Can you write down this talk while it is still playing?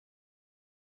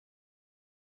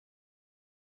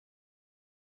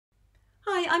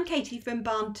Hi, I'm Katie from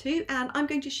Barn2 and I'm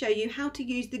going to show you how to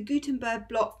use the Gutenberg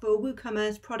Block for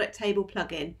WooCommerce product table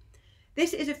plugin.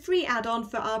 This is a free add-on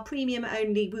for our premium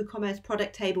only WooCommerce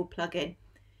product table plugin.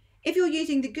 If you're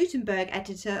using the Gutenberg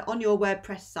editor on your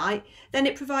WordPress site, then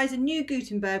it provides a new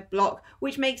Gutenberg block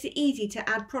which makes it easy to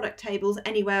add product tables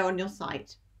anywhere on your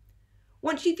site.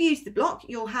 Once you've used the block,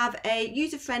 you'll have a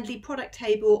user-friendly product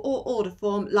table or order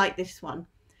form like this one.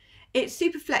 It's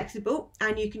super flexible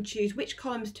and you can choose which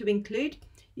columns to include.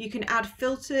 You can add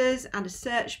filters and a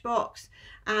search box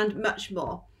and much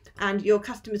more. And your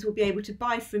customers will be able to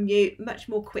buy from you much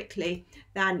more quickly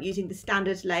than using the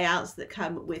standard layouts that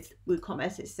come with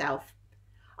WooCommerce itself.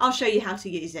 I'll show you how to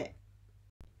use it.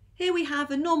 Here we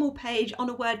have a normal page on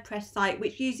a WordPress site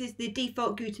which uses the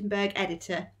default Gutenberg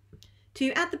editor.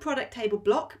 To add the product table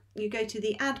block, you go to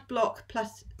the add block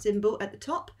plus symbol at the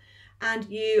top and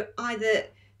you either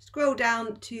scroll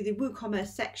down to the WooCommerce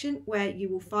section where you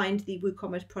will find the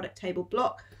WooCommerce product table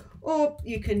block, or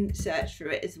you can search for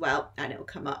it as well and it will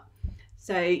come up.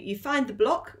 So you find the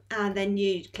block and then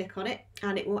you click on it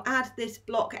and it will add this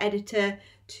block editor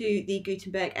to the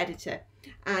Gutenberg editor.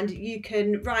 And you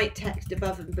can write text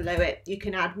above and below it. You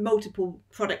can add multiple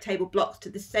product table blocks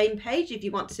to the same page if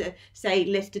you want to, say,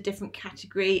 list a different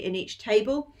category in each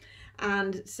table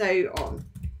and so on.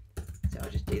 So I'll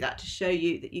just do that to show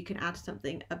you that you can add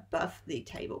something above the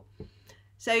table.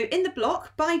 So in the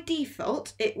block, by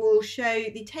default, it will show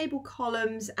the table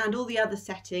columns and all the other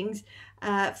settings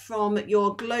from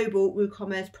your global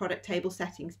WooCommerce product table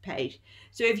settings page.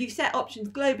 So if you've set options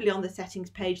globally on the settings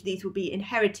page, these will be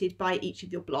inherited by each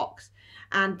of your blocks.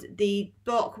 And the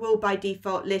block will by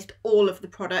default list all of the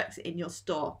products in your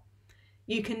store.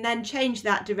 You can then change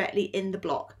that directly in the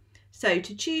block. So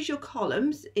to choose your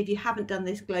columns, if you haven't done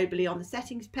this globally on the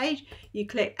settings page, you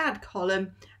click add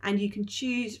column and you can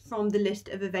choose from the list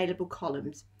of available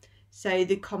columns. So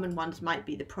the common ones might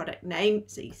be the product name.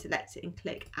 So you select it and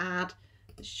click add,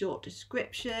 the short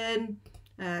description.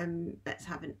 Let's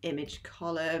have an image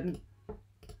column,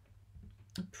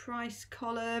 a price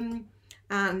column.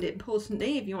 And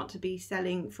importantly, if you want to be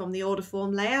selling from the order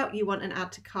form layout, you want an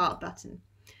add to cart button.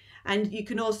 And you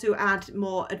can also add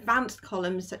more advanced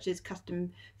columns such as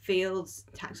custom fields,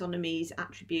 taxonomies,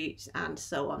 attributes, and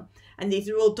so on. And these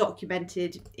are all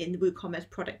documented in the WooCommerce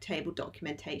product table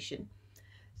documentation.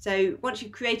 So once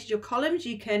you've created your columns,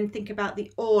 you can think about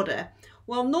the order.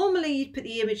 Well, normally you'd put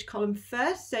the image column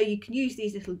first, so you can use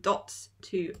these little dots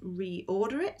to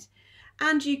reorder it.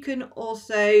 And you can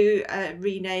also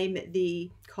rename the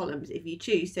columns if you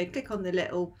choose. So click on the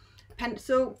little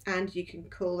pencil and you can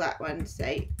call that one,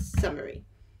 say, summary.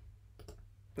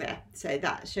 There, so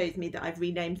that shows me that I've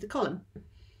renamed the column.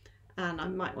 And I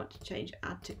might want to change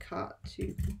add to cart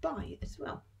to buy as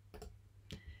well.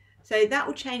 So that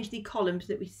will change the columns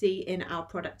that we see in our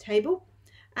product table.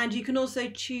 And you can also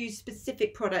choose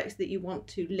specific products that you want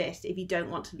to list if you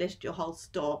don't want to list your whole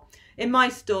store. In my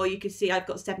store, you can see I've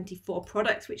got 74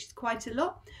 products, which is quite a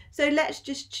lot. So let's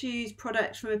just choose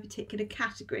products from a particular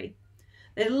category.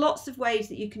 There's lots of ways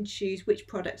that you can choose which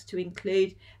products to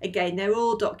include. Again, they're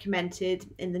all documented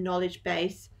in the knowledge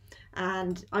base,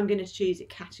 and I'm going to choose a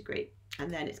category, and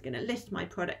then it's going to list my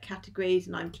product categories,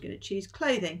 and I'm just going to choose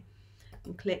clothing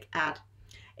and click add.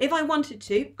 If I wanted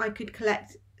to, I could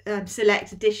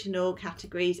select additional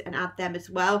categories and add them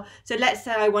as well. So let's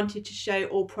say I wanted to show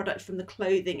all products from the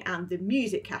clothing and the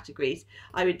music categories.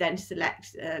 I would then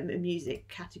select a music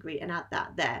category and add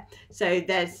that there. So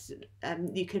there's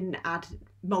you can add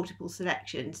multiple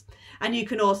selections, and you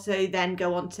can also then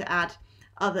go on to add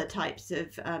other types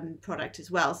of product as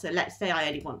well. So let's say I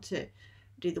only want to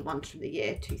do the ones from the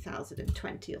year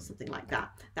 2020 or something like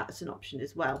that. That's an option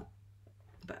as well,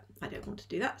 but I don't want to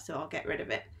do that, so I'll get rid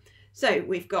of it. So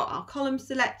we've got our columns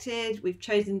selected, we've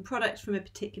chosen products from a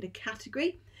particular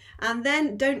category, and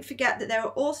then don't forget that there are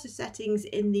also settings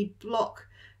in the block,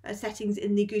 settings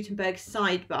in the Gutenberg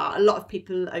sidebar. A lot of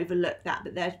people overlook that,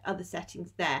 but there's other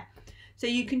settings there. So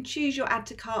you can choose your add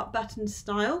to cart button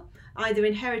style, either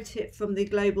inherit it from the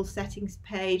global settings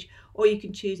page, or you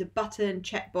can choose a button,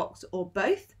 checkbox, or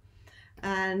both.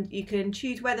 And you can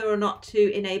choose whether or not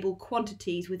to enable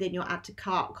quantities within your add to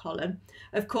cart column.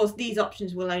 Of course, these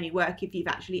options will only work if you've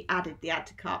actually added the add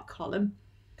to cart column.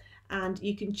 And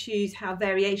you can choose how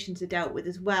variations are dealt with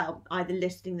as well, either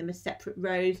listing them as separate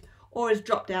rows or as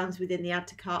drop downs within the add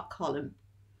to cart column.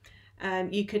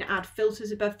 You can add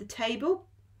filters above the table.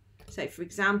 So for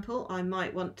example, I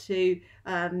might want to,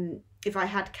 if I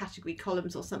had category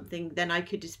columns or something, then I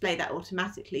could display that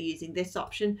automatically using this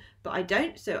option, but I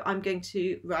don't. So I'm going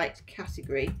to write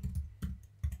category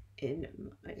in,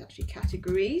 actually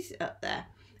categories up there.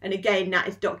 And again, that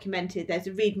is documented. There's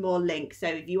a read more link. So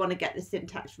if you want to get the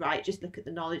syntax right, just look at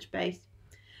the knowledge base.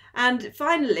 And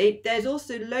finally, there's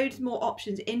also loads more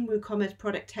options in WooCommerce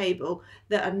product table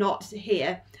that are not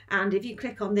here. And if you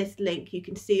click on this link, you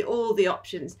can see all the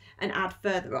options and add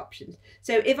further options.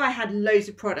 So if I had loads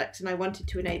of products and I wanted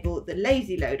to enable the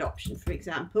lazy load option, for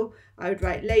example, I would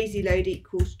write lazy load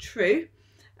equals true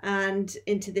and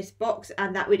into this box,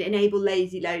 and that would enable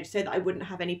lazy load so that I wouldn't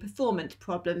have any performance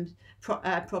problems from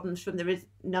the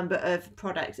number of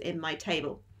products in my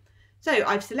table. So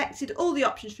I've selected all the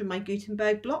options from my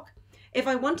Gutenberg block. If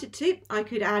I wanted to, I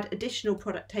could add additional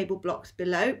product table blocks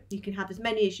below. You can have as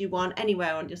many as you want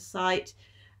anywhere on your site.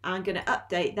 I'm going to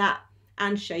update that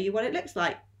and show you what it looks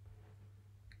like.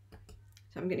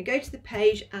 So I'm going to go to the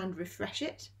page and refresh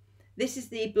it. This is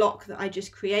the block that I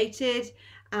just created,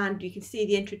 and you can see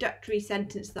the introductory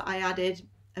sentence that I added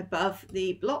above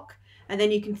the block, and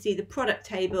then you can see the product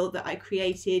table that I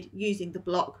created using the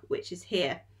block, which is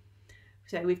here.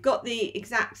 So we've got the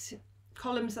exact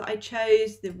columns that I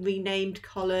chose, the renamed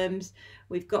columns,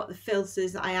 we've got the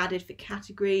filters that I added for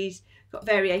categories, got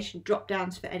variation drop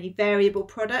downs for any variable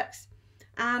products,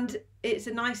 and it's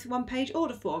a nice one-page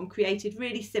order form created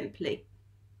really simply.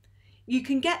 You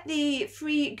can get the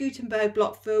free Gutenberg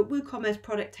block for WooCommerce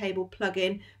product table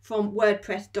plugin from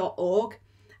wordpress.org.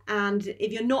 And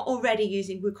if you're not already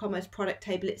using WooCommerce product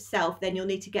table itself, then you'll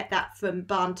need to get that from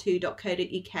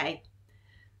barn2.co.uk.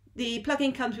 The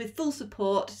plugin comes with full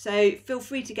support, so feel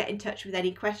free to get in touch with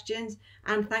any questions,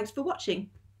 and thanks for watching.